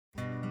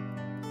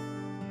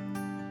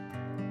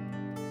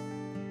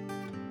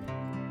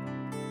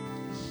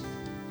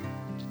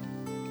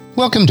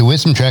Welcome to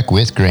Wisdom Trek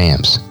with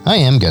Gramps. I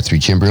am Guthrie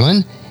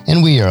Chamberlain,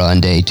 and we are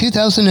on day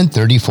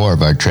 2034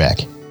 of our trek.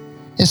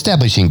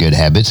 Establishing good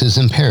habits is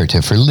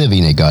imperative for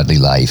living a godly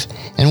life,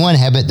 and one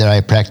habit that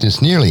I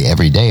practice nearly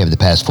every day of the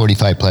past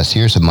 45 plus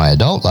years of my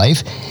adult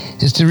life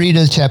is to read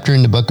a chapter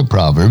in the book of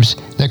Proverbs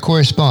that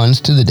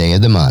corresponds to the day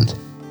of the month.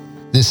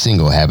 This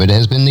single habit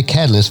has been the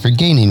catalyst for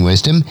gaining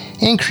wisdom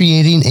and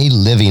creating a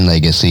living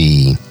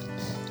legacy.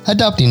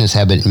 Adopting this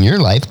habit in your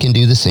life can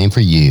do the same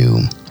for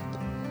you.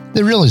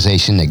 The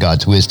realization that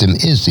God's wisdom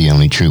is the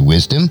only true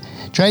wisdom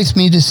drives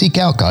me to seek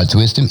out God's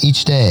wisdom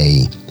each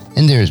day,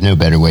 and there is no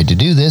better way to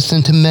do this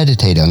than to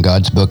meditate on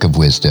God's book of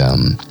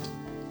wisdom.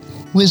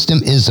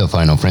 Wisdom is the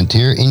final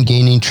frontier in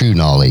gaining true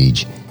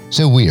knowledge,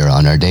 so we are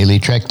on our daily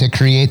trek to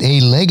create a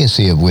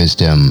legacy of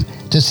wisdom,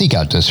 to seek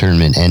out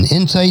discernment and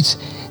insights,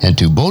 and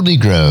to boldly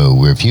grow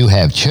where few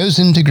have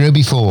chosen to grow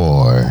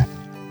before.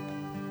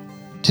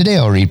 Today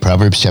I'll read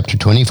Proverbs chapter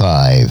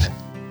 25.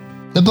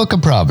 The book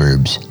of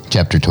Proverbs,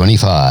 chapter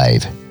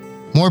 25.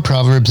 More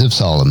Proverbs of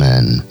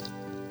Solomon.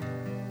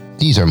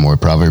 These are more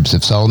Proverbs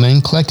of Solomon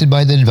collected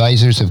by the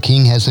advisors of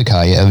King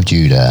Hezekiah of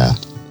Judah.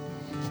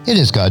 It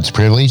is God's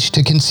privilege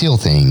to conceal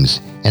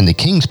things, and the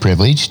king's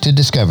privilege to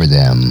discover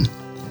them.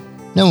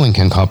 No one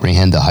can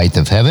comprehend the height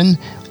of heaven,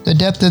 the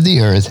depth of the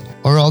earth,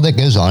 or all that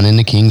goes on in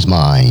the king's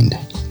mind.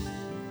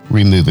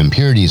 Remove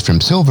impurities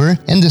from silver,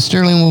 and the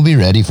sterling will be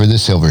ready for the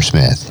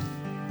silversmith.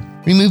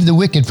 Remove the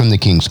wicked from the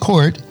king's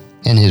court,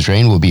 and his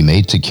reign will be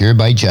made secure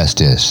by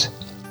justice.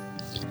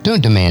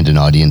 Don't demand an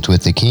audience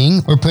with the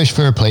king or push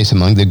for a place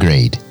among the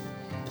great.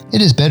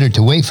 It is better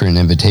to wait for an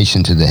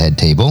invitation to the head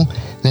table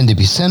than to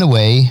be sent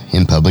away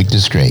in public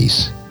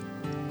disgrace.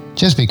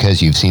 Just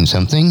because you've seen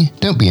something,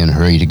 don't be in a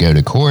hurry to go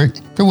to court,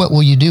 for what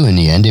will you do in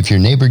the end if your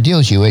neighbor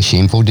deals you a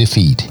shameful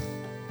defeat?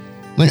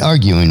 When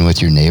arguing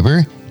with your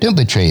neighbor, don't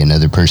betray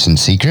another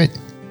person's secret.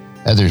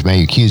 Others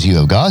may accuse you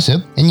of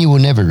gossip, and you will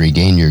never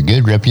regain your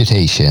good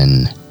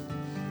reputation.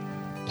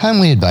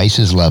 Timely advice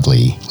is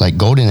lovely, like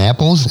golden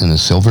apples in a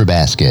silver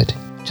basket.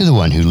 To the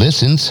one who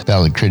listens,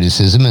 valid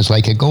criticism is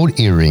like a gold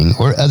earring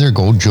or other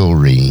gold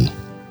jewelry.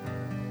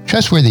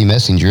 Trustworthy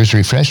messengers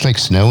refresh like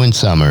snow in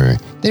summer.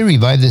 They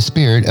revive the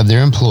spirit of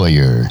their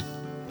employer.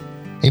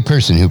 A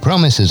person who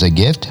promises a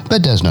gift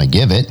but does not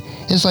give it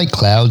is like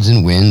clouds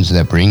and winds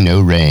that bring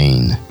no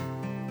rain.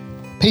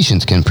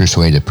 Patience can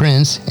persuade a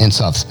prince, and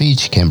soft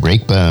speech can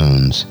break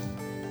bones.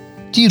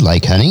 Do you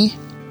like honey?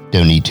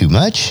 Don't eat too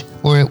much,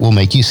 or it will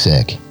make you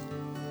sick.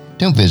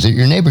 Don't visit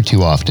your neighbor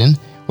too often,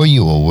 or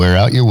you will wear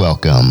out your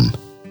welcome.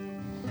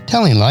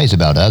 Telling lies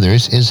about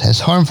others is as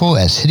harmful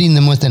as hitting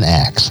them with an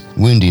axe,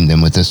 wounding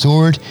them with a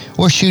sword,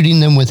 or shooting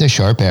them with a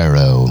sharp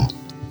arrow.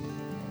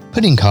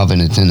 Putting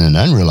confidence in an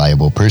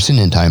unreliable person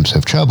in times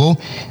of trouble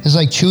is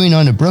like chewing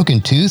on a broken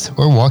tooth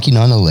or walking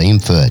on a lame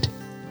foot.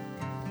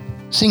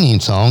 Singing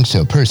songs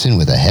to a person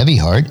with a heavy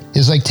heart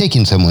is like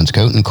taking someone's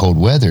coat in cold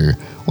weather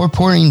or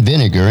pouring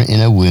vinegar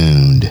in a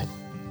wound.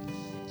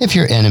 If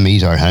your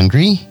enemies are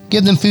hungry,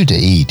 give them food to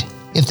eat.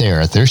 If they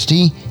are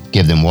thirsty,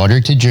 give them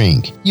water to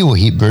drink. You will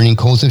heap burning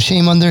coals of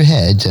shame on their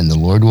heads, and the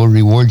Lord will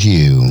reward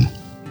you.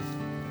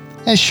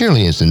 As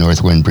surely as the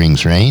north wind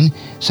brings rain,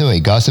 so a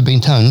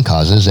gossiping tongue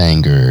causes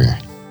anger.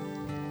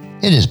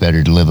 It is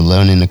better to live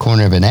alone in the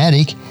corner of an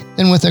attic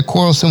than with a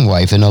quarrelsome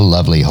wife in a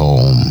lovely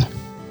home.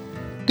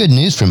 Good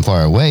news from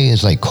far away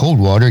is like cold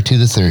water to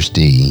the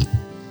thirsty.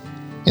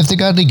 If the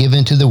godly give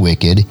in to the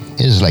wicked,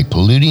 it is like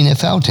polluting a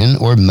fountain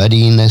or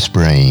muddying a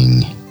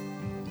spring.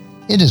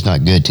 It is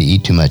not good to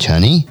eat too much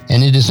honey,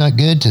 and it is not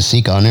good to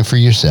seek honor for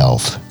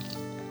yourself.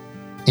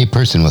 A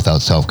person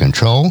without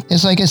self-control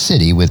is like a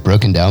city with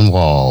broken down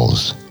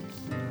walls.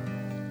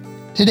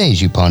 Today,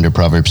 as you ponder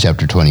Proverbs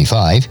chapter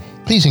 25,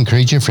 please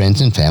encourage your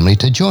friends and family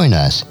to join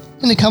us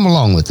and to come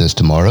along with us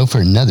tomorrow for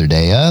another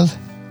day of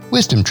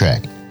Wisdom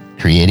Trek,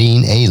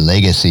 creating a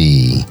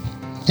legacy.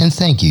 And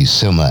thank you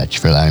so much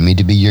for allowing me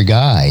to be your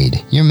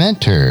guide, your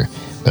mentor,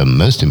 but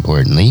most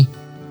importantly,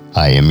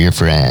 I am your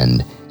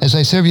friend, as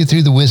I serve you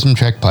through the Wisdom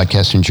Trek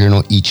podcast and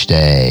journal each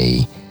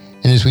day.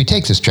 And as we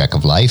take this trek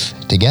of life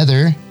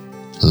together,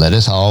 let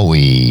us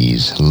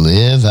always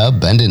live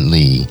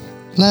abundantly,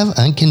 love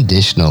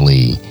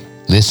unconditionally,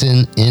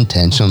 listen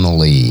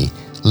intentionally,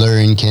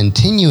 learn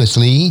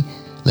continuously,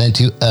 lend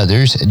to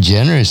others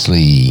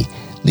generously,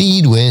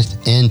 lead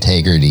with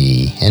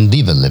integrity, and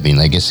leave a living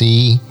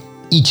legacy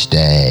each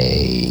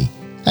day.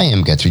 I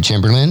am Guthrie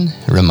Chamberlain,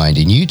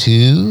 reminding you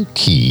to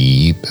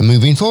keep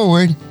moving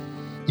forward,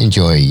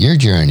 enjoy your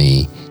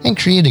journey, and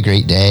create a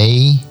great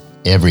day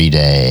every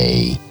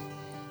day.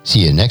 See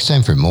you next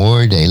time for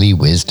more daily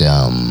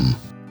wisdom.